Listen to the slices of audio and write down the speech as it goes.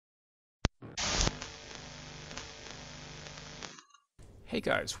Hey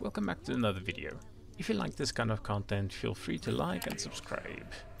guys, welcome back to another video. If you like this kind of content, feel free to like and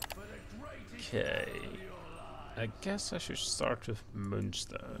subscribe. Okay, I guess I should start with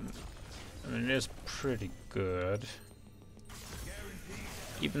Moonstone. I mean, it is pretty good.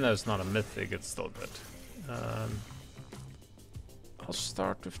 Even though it's not a mythic, it's still good. I'll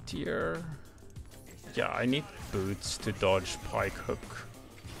start with tier... Yeah, I need boots to dodge Pike Hook.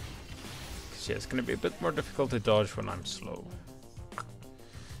 Yeah, it's gonna be a bit more difficult to dodge when I'm slow.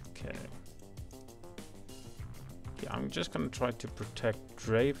 Okay. Yeah, I'm just gonna try to protect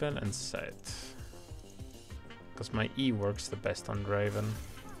Draven and Seth. Because my E works the best on Draven.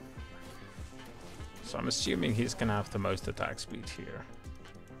 So I'm assuming he's gonna have the most attack speed here.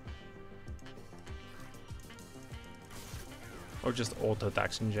 Or just auto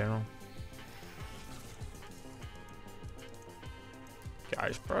attacks in general. Okay, I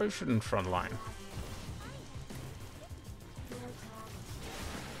probably shouldn't frontline.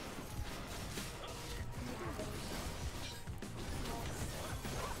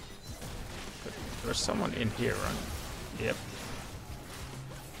 There's someone in here, right? Yep.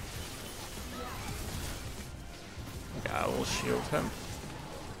 Yeah, I will shield him.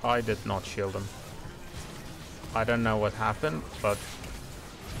 I did not shield him. I don't know what happened, but...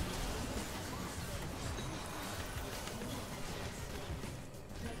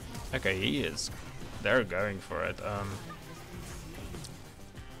 Okay, he is. They're going for it.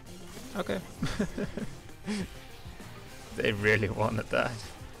 Okay. They really wanted that.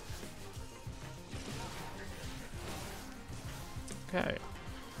 Okay.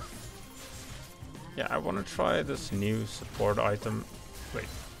 Yeah, I want to try this new support item. Wait.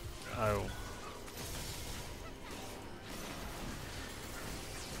 Oh.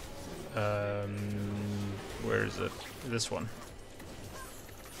 Where is it? This one.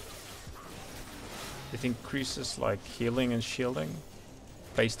 It increases like healing and shielding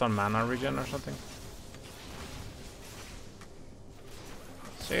based on mana regen or something.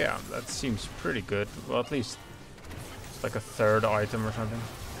 So yeah, that seems pretty good. Well, at least it's like a third item or something.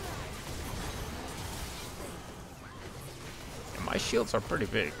 And my shields are pretty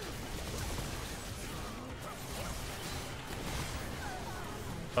big.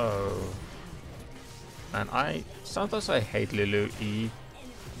 Oh. And sometimes I hate Lulu E.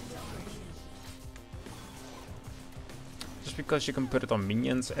 Just because you can put it on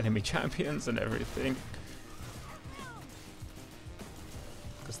minions, enemy champions and everything.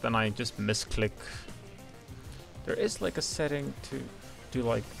 Because then I just misclick. There is like a setting to do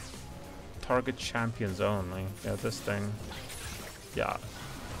like target champions only. Yeah, this thing. Yeah,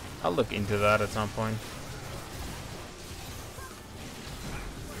 I'll look into that at some point.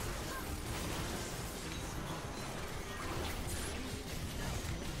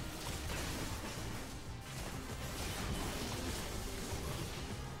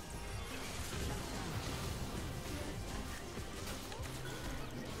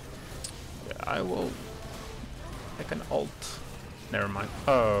 I will make an ult. Never mind.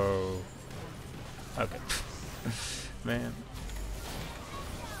 Oh. Okay. Man.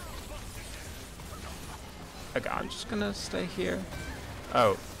 Okay, I'm just gonna stay here.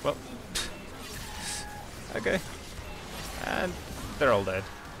 Oh, well. Okay. And they're all dead.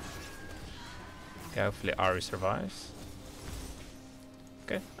 Okay, hopefully Ari survives.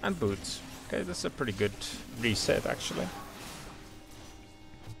 Okay, and boots. Okay, this is a pretty good reset actually.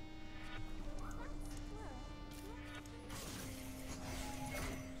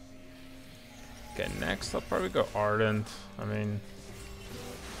 Okay, next I'll probably go Ardent. I mean...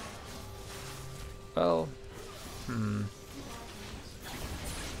 Well...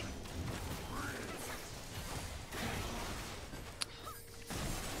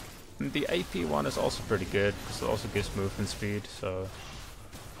 The AP one is also pretty good, because it also gives movement speed, so...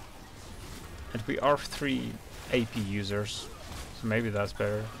 And we are 3 AP users, so maybe that's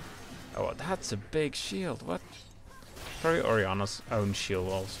better. Oh, that's a big shield, what? Probably Oriana's own shield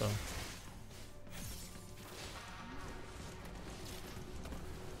also.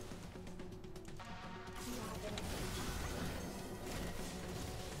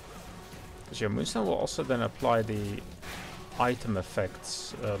 Your Moonstone will also then apply the item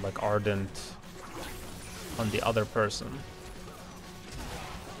effects, like Ardent, on the other person.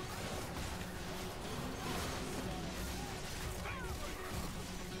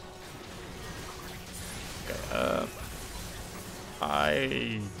 Okay,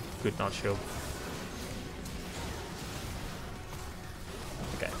 I could not shield.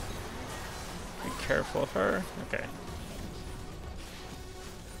 Okay. Be careful of her. Okay.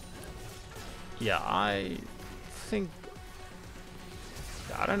 Yeah, I think...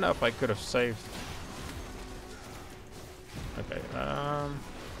 I don't know if I could have saved Okay,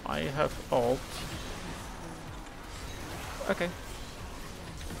 I have ult. Okay.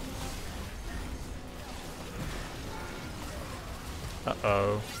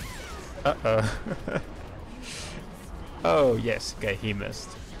 Uh-oh. Uh-oh. Oh, yes. Okay, he missed.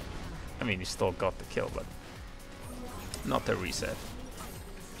 I mean, he still got the kill, but not the reset.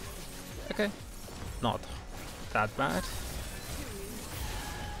 Okay. Not that bad.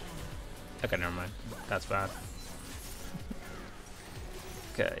 Okay, never mind. That's bad.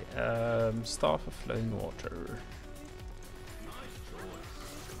 Okay, Staff of Flowing Water.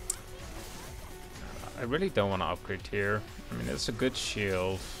 I really don't want to upgrade here. I mean, it's a good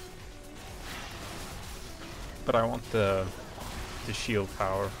shield, but I want the shield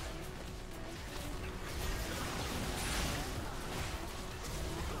power.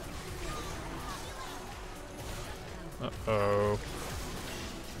 Uh-oh.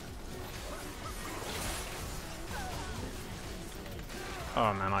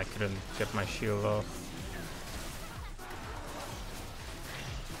 Oh man, I couldn't get my shield off.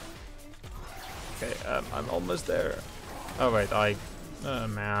 Okay, I'm almost there. Oh wait, oh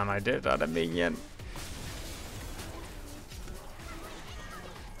man, I did that a minion.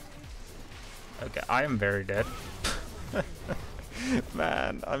 Okay, I am very dead.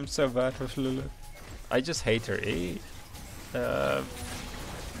 Man, I'm so bad with Lulu. I just hate her E.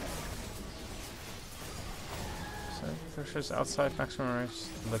 Pushes outside maximum range,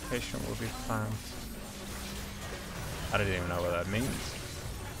 the location will be planned. I don't even know what that means.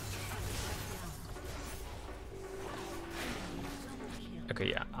 Okay,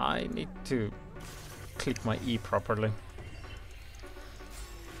 yeah, I need to click my E properly.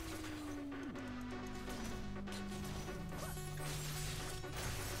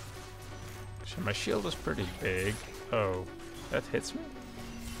 So my shield is pretty big. Oh, that hits me?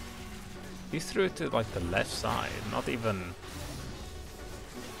 He threw it to like the left side, not even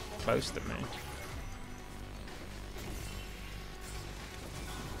close to me.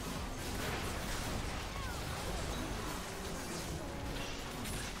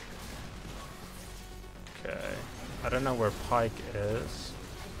 Okay, I don't know where Pike is.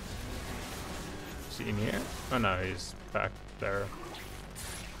 Is he in here? Oh no, he's back there.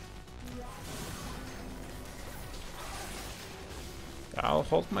 I'll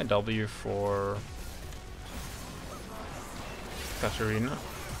hold my W for Katarina.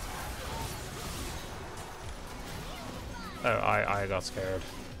 Oh, I got scared.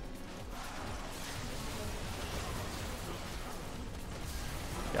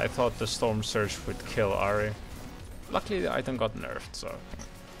 Yeah, I thought the Storm Surge would kill Ari. Luckily the item got nerfed, so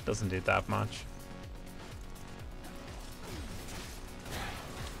it doesn't do that much.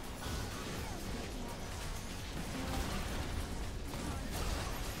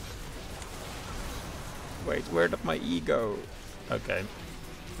 Wait, where did my E go? Okay,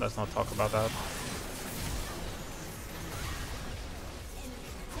 let's not talk about that.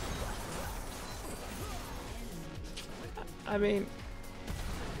 I mean,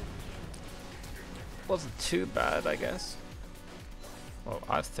 wasn't too bad, I guess. Well,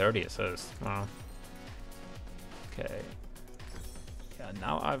 I have 30 assists. Wow. Okay. Yeah,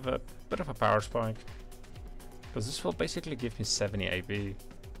 now I have a bit of a power spike. Because this will basically give me 70 AP.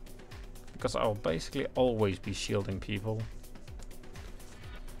 Because I'll basically always be shielding people.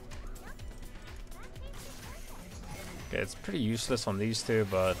 Okay, it's pretty useless on these two,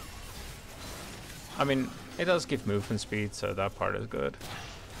 but I mean, it does give movement speed, so that part is good.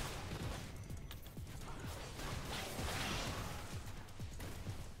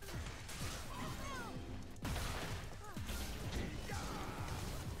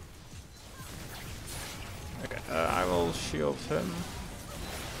 Okay, I will shield him.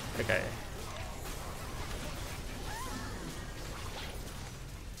 Okay.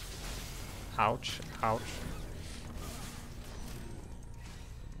 Ouch, ouch.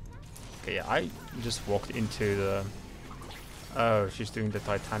 Okay, yeah, I just walked into the... Oh, she's doing the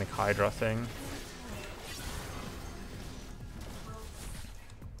Titanic Hydra thing.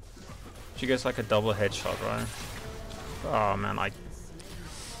 She gets like a double headshot, right? Oh man,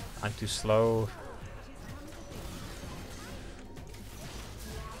 I'm too slow.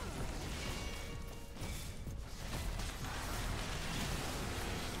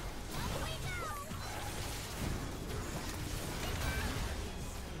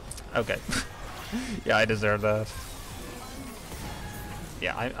 Okay. Yeah, I deserve that.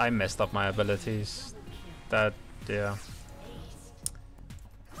 Yeah, I messed up my abilities. That, yeah.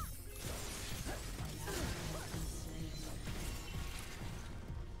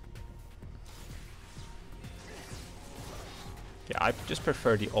 Yeah, I just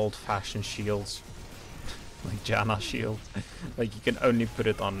prefer the old-fashioned shields. Like Janna shield. Like you can only put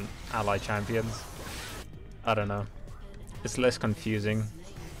it on ally champions. I don't know. It's less confusing.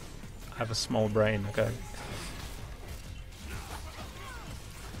 I have a small brain, okay.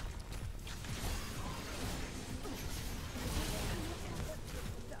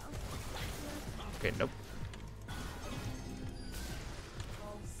 Okay, nope.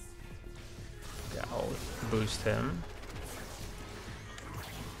 Yeah, I'll boost him.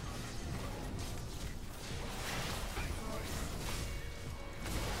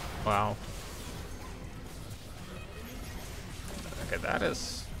 Wow. Okay, that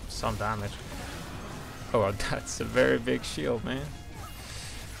is some damage. Oh, that's a very big shield, man.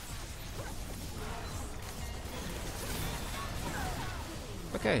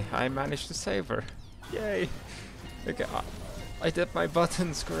 Okay, I managed to save her. Yay! Okay, I did my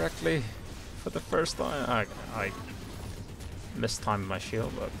buttons correctly for the first time. I mistimed my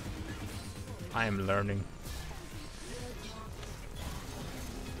shield, but I am learning.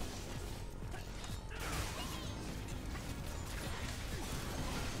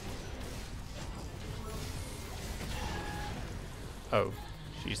 Oh,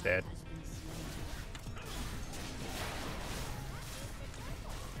 she's dead.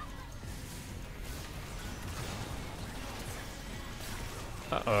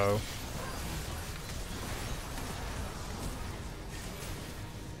 Uh-oh.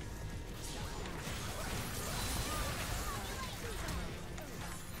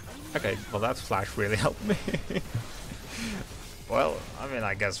 Okay, well that flash really helped me. Well, I mean,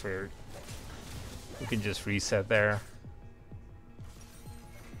 I guess we can just reset there.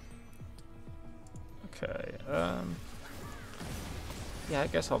 Okay, yeah, I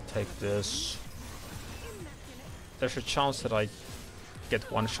guess I'll take this. There's a chance that I get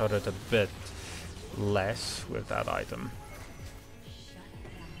one-shotted a bit less with that item.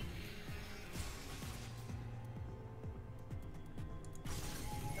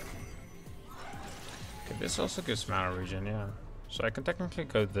 Okay, this also gives mana regen, yeah. So I can technically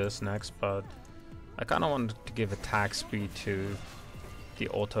go this next, but I kind of want to give attack speed to the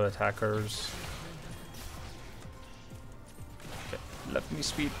auto attackers. Okay, let me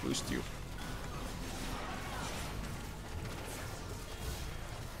speed boost you.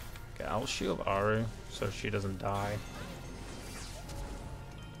 Okay, I'll shield Aru so she doesn't die.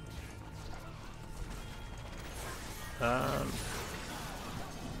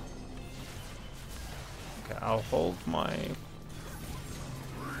 Okay, I'll hold my...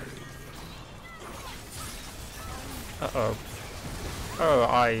 Uh-oh. Oh,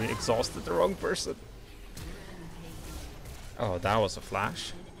 I exhausted the wrong person. Oh, that was a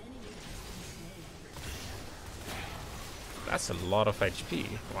flash. That's a lot of HP.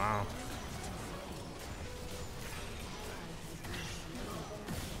 Wow.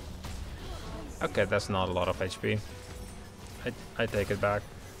 Okay, that's not a lot of HP. I take it back.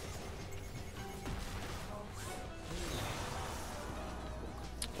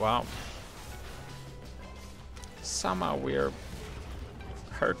 Wow. Somehow we're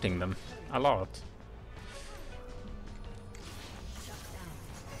hurting them a lot.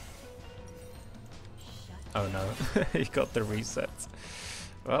 Oh no, he got the reset.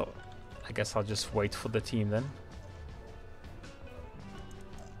 Well, I guess I'll just wait for the team then.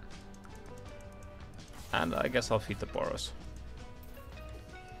 And I guess I'll feed the Boros.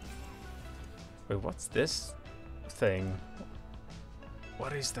 Wait, what's this thing?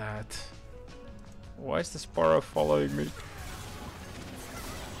 What is that? Why is the Sporo following me?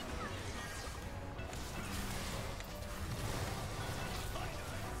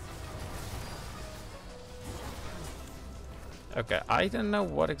 Okay, I don't know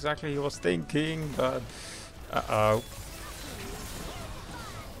what exactly he was thinking, but... Uh-oh.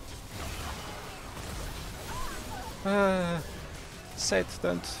 Seth,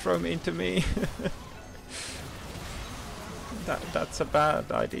 don't throw me into me. That's a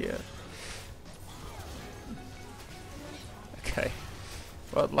bad idea. Okay.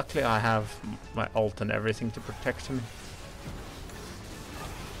 Well, luckily I have my ult and everything to protect him.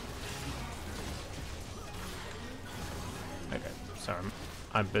 Okay, sorry,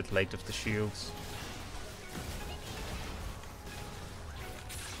 I'm a bit late with the shields.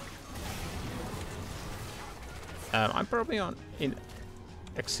 I'm probably in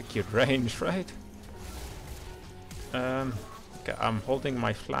execute range, right? Okay, I'm holding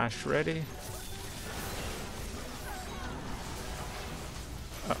my flash ready.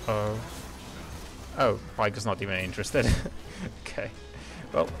 Uh-oh. Oh, Pike is not even interested. Okay.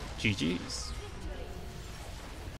 Well, GG's.